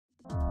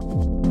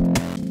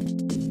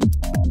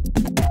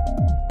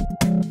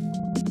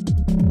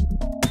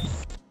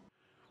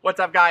What's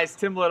up, guys?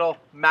 Tim Little,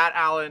 Matt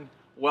Allen.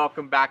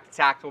 Welcome back to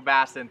Tactical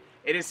Bassin.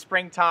 It is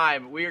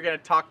springtime. We are going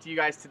to talk to you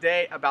guys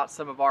today about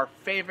some of our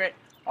favorite,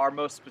 our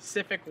most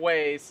specific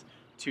ways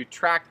to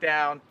track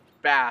down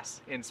bass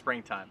in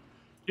springtime.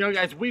 You know,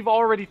 guys, we've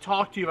already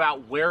talked to you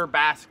about where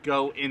bass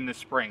go in the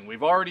spring.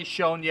 We've already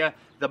shown you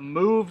the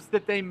moves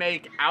that they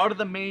make out of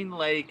the main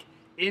lake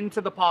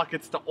into the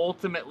pockets to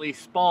ultimately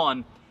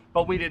spawn,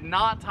 but we did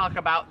not talk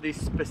about the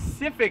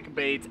specific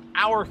baits,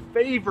 our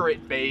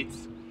favorite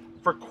baits,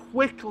 for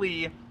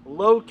quickly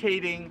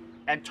locating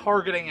and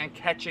targeting and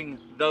catching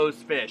those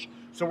fish.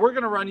 So we're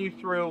going to run you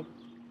through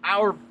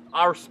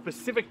our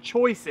specific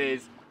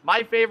choices,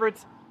 my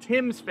favorites,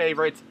 Tim's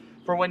favorites,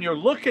 for when you're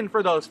looking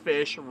for those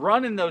fish,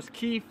 running those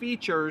key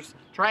features,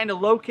 trying to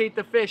locate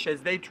the fish as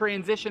they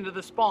transition to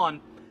the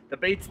spawn, the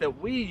baits that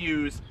we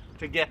use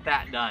to get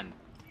that done.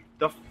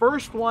 The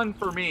first one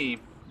for me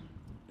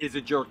is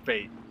a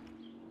jerkbait.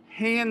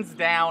 Hands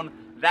down,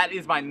 that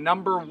is my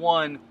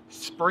 #1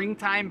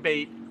 springtime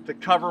bait to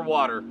cover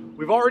water.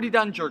 We've already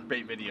done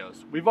jerkbait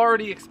videos. We've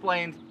already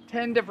explained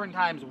 10 different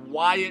times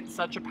why it's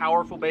such a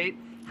powerful bait,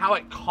 how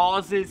it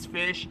causes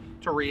fish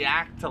to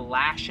react, to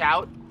lash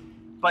out.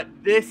 But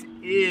this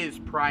is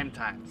prime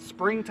time.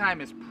 Springtime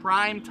is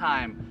prime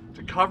time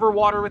to cover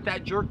water with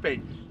that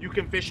jerkbait. You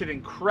can fish it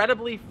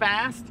incredibly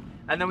fast,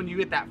 and then when you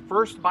get that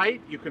first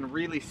bite, you can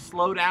really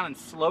slow down and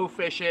slow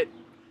fish it.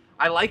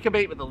 I like a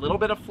bait with a little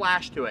bit of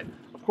flash to it.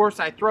 Of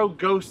course, I throw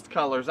ghost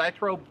colors, I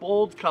throw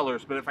bold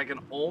colors, but if I can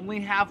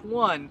only have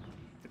one,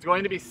 it's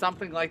going to be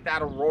something like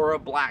that Aurora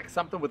black,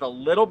 something with a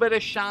little bit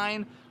of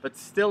shine, but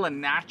still a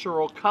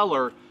natural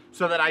color,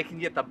 so that I can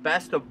get the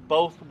best of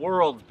both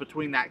worlds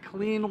between that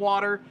clean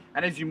water,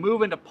 and as you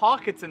move into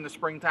pockets in the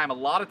springtime, a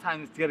lot of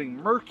times it's getting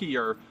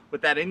murkier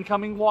with that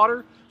incoming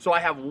water. So I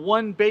have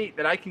one bait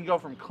that I can go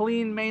from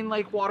clean main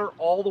lake water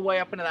all the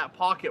way up into that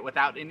pocket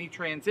without any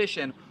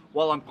transition,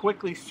 while I'm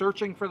quickly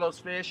searching for those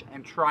fish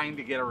and trying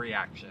to get a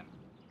reaction.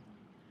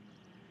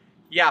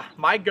 Yeah,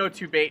 my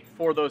go-to bait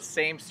for those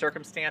same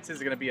circumstances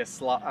is going to be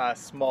a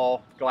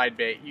small glide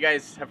bait. You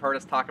guys have heard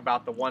us talk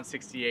about the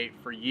 168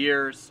 for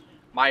years.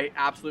 My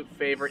absolute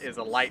favorite is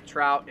a light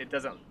trout. It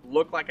doesn't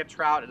look like a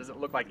trout. It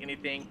doesn't look like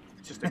anything.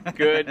 It's just a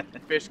good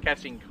fish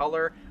catching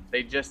color.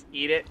 They just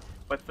eat it.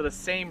 But for the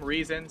same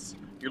reasons,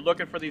 you're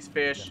looking for these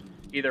fish,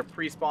 either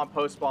pre-spawn,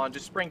 post-spawn,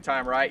 just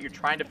springtime, right? You're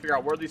trying to figure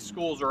out where these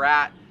schools are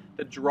at.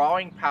 The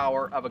drawing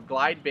power of a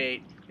glide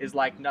bait is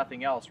like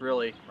nothing else,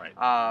 really.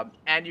 Right.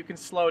 And you can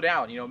slow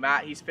down. You know,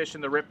 Matt, he's fishing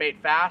the rip bait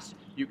fast.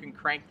 You can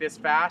crank this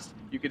fast.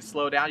 You can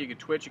slow down. You can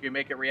twitch. You can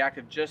make it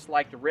reactive just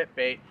like the rip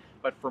bait.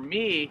 But for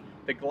me,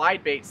 the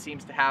glide bait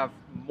seems to have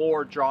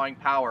more drawing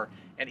power.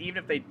 And even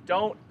if they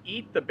don't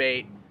eat the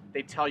bait,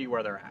 they tell you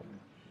where they're at.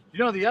 You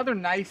know, the other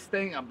nice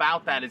thing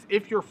about that is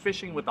if you're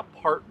fishing with a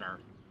partner,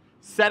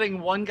 setting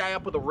one guy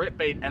up with a rip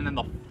bait and then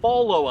the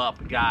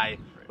follow-up guy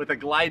with a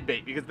glide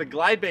bait, because the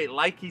glide bait,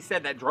 like he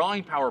said, that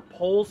drawing power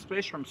pulls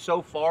fish from so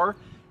far.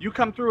 You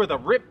come through with a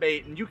rip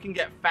bait and you can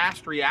get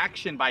fast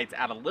reaction bites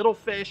out of little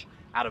fish,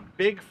 out of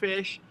big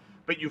fish,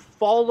 but you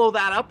follow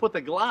that up with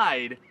a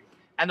glide,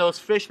 and those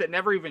fish that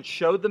never even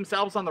showed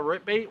themselves on the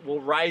rip bait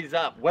will rise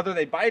up. Whether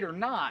they bite or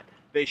not,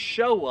 they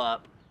show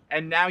up,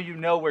 and now you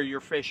know where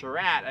your fish are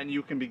at, and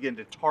you can begin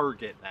to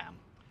target them.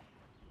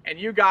 And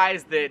you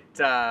guys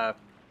that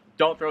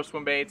don't throw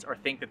swim baits or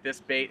think that this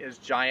bait is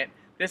giant,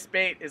 this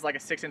bait is like a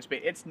 6-inch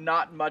bait. It's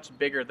not much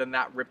bigger than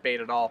that rip bait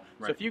at all.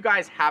 Right. So if you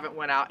guys haven't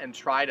went out and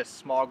tried a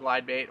small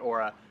glide bait or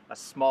a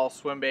small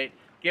swim bait,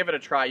 give it a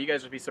try. You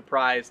guys would be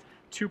surprised.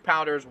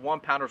 2-pounders,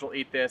 1-pounders will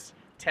eat this.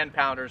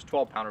 10-pounders,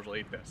 12-pounders will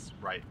eat this.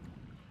 Right.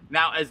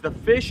 Now, as the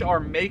fish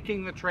are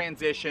making the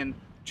transition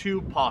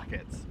to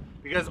pockets,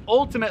 because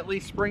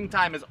ultimately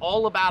springtime is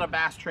all about a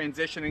bass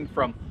transitioning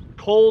from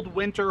cold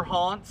winter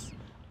haunts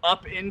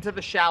up into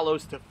the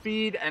shallows to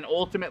feed and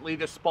ultimately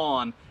to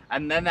spawn,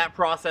 and then that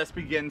process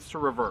begins to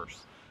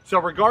reverse. So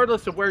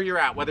regardless of where you're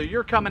at, whether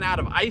you're coming out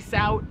of ice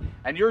out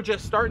and you're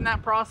just starting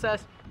that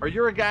process, or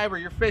you're a guy where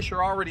your fish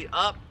are already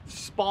up,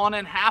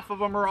 spawning, half of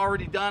them are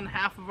already done,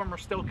 half of them are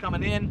still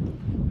coming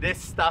in,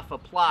 this stuff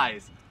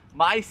applies.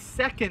 My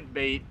second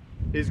bait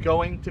is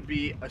going to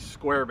be a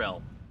square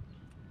bill.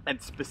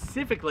 And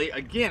specifically,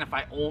 again, if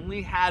I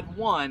only had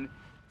one,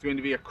 it's going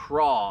to be a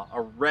craw, a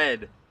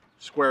red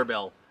square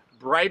bill.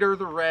 Brighter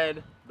the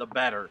red, the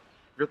better.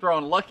 If you're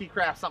throwing Lucky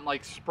Craft, something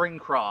like spring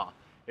craw.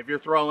 If you're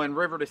throwing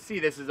River to Sea,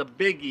 this is a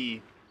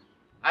biggie.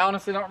 I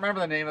honestly don't remember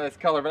the name of this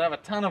color, but I have a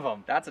ton of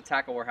them. That's a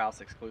Tackle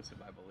Warehouse exclusive,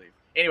 I believe.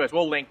 Anyways,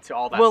 we'll link to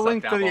all that We'll stuff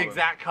link down to the below.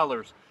 exact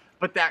colors.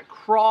 But that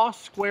craw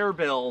square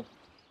bill,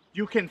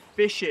 you can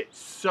fish it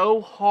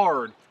so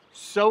hard,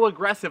 so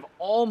aggressive,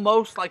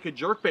 almost like a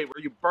jerkbait,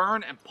 where you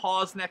burn and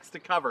pause next to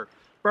cover.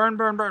 Burn,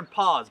 burn, burn,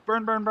 pause.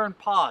 Burn, burn, burn,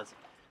 pause.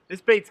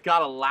 This bait's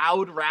got a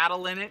loud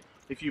rattle in it.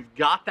 If you've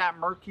got that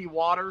murky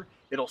water,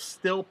 it'll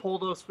still pull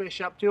those fish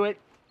up to it.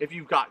 If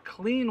you've got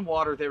clean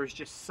water, there is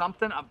just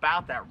something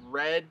about that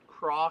red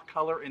craw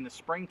color in the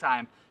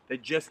springtime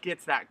that just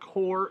gets that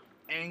core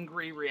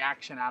angry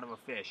reaction out of a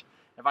fish.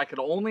 If I could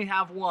only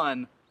have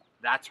one,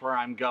 that's where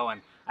I'm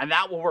going. And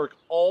that will work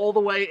all the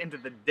way into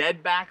the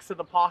dead backs of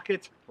the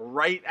pockets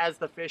right as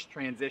the fish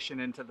transition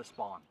into the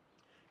spawn.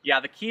 Yeah,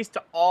 the keys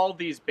to all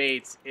these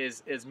baits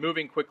is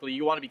moving quickly.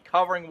 You want to be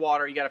covering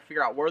water. You got to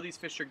figure out where these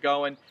fish are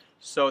going.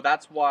 So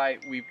that's why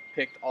we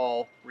picked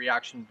all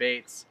reaction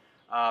baits.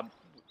 I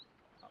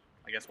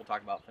guess we'll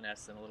talk about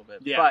finesse in a little bit.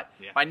 Yeah, but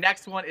yeah. My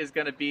next one is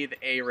going to be the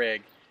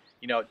A-rig.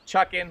 You know,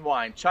 chuck in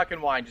wine,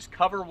 just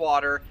cover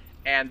water,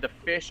 and the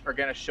fish are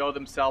going to show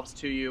themselves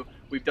to you.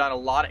 We've done a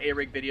lot of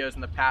A-rig videos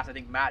in the past. I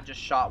think Matt just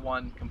shot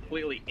one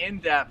completely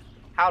in-depth,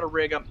 how to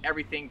rig them,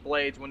 everything,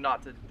 blades, when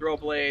not to throw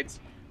blades.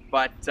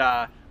 But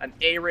an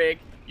A-rig,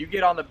 you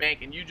get on the bank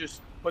and you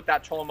just put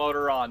that trolling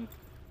motor on,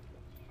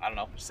 I don't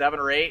know, 7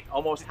 or 8,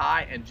 almost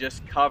high, and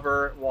just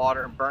cover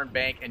water and burn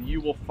bank, and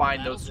you will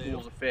find those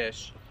schools of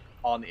fish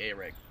on the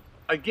A-rig.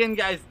 Again,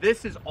 guys,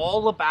 this is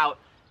all about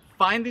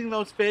finding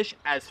those fish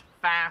as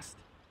fast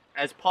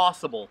as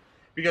possible,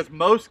 because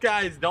most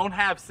guys don't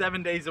have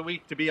 7 days a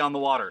week to be on the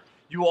water.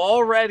 You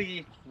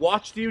already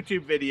watched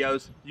YouTube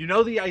videos, you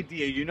know the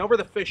idea, you know where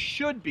the fish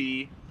should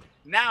be.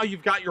 Now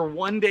you've got your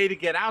 1 day to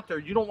get out there.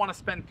 You don't want to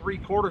spend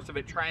 3/4 of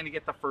it trying to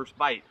get the first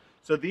bite.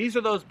 So these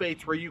are those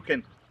baits where you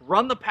can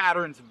run the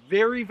patterns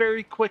very,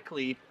 very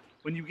quickly.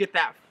 When you get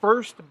that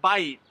first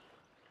bite,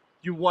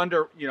 you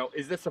wonder, you know,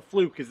 is this a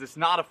fluke? Is this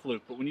not a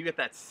fluke? But when you get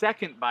that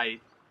second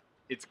bite,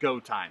 it's go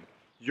time.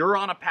 You're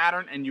on a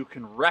pattern and you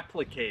can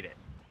replicate it.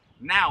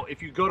 Now,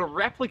 if you go to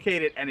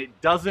replicate it and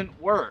it doesn't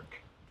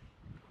work,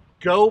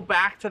 go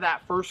back to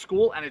that first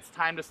school and it's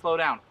time to slow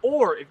down.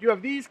 Or if you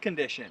have these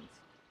conditions,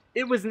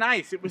 it was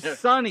nice, it was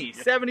sunny,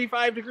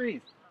 75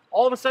 degrees.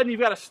 All of a sudden you've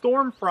got a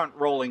storm front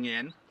rolling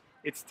in,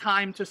 it's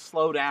time to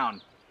slow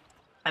down.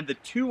 And the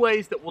two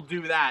ways that we'll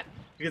do that,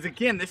 because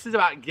again, this is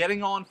about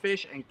getting on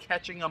fish and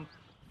catching them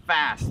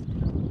fast.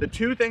 The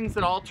two things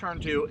that I'll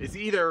turn to is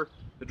either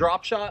the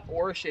drop shot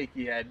or a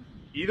shaky head,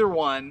 either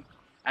one,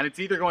 and it's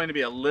either going to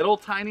be a little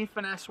tiny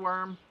finesse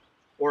worm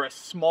or a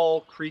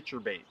small creature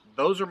bait.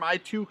 Those are my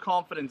two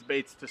confidence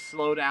baits to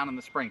slow down in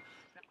the spring.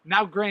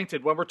 Now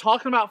granted, when we're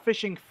talking about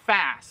fishing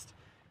fast,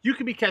 you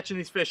could be catching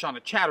these fish on a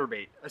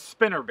chatterbait, a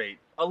spinnerbait,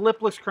 a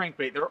lipless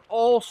crankbait. There are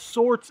all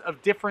sorts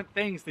of different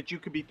things that you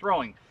could be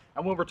throwing.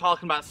 And when we're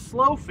talking about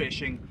slow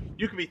fishing,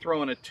 you could be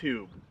throwing a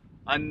tube,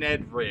 a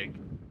Ned rig,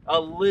 a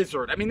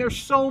lizard. I mean, there's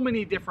so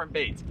many different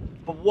baits.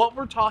 But what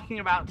we're talking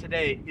about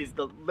today is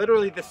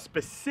literally the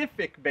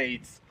specific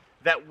baits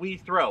that we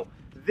throw.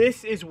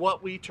 This is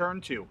what we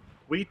turn to.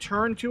 We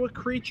turn to a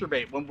creature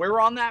bait when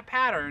we're on that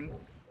pattern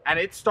and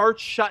it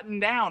starts shutting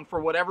down for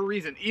whatever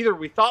reason. Either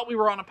we thought we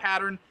were on a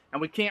pattern and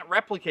we can't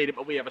replicate it,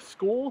 but we have a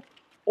school,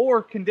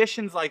 or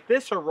conditions like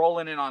this are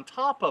rolling in on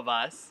top of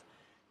us.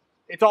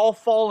 It's all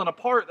falling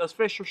apart. Those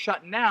fish are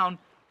shutting down.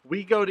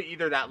 We go to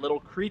either that little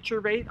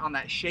creature bait on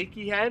that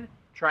shaky head,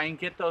 try and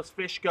get those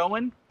fish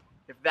going.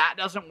 If that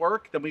doesn't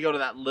work, then we go to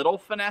that little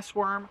finesse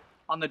worm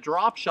on the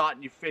drop shot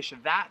and you fish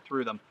that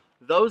through them.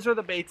 Those are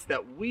the baits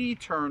that we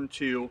turn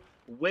to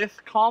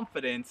with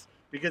confidence,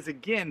 because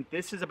again,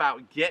 this is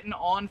about getting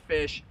on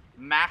fish,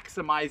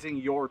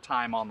 maximizing your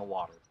time on the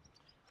water.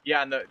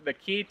 Yeah, and the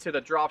key to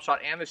the drop shot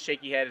and the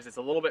shaky head is it's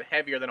a little bit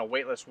heavier than a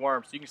weightless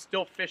worm, so you can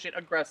still fish it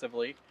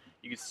aggressively.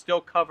 You can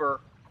still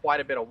cover quite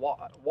a bit of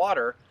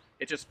water.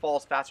 It just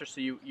falls faster,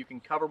 so you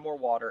can cover more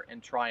water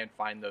and try and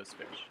find those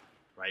fish.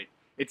 Right?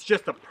 It's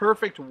just a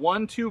perfect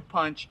 1-2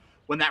 punch.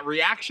 When that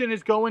reaction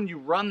is going, you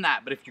run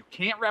that. But if you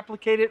can't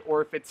replicate it,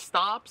 or if it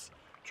stops,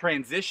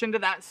 transition to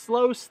that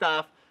slow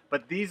stuff.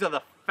 But these are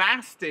the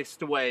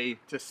fastest way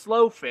to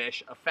slow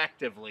fish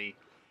effectively.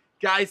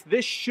 Guys,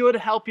 this should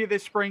help you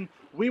this spring.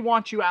 We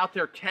want you out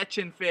there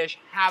catching fish,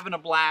 having a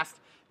blast.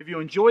 If you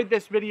enjoyed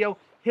this video,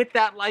 hit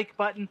that like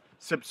button,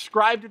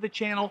 subscribe to the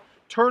channel,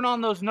 turn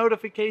on those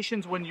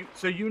notifications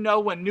so you know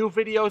when new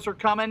videos are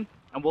coming,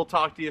 and we'll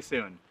talk to you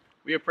soon.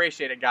 We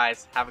appreciate it,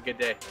 guys. Have a good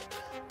day.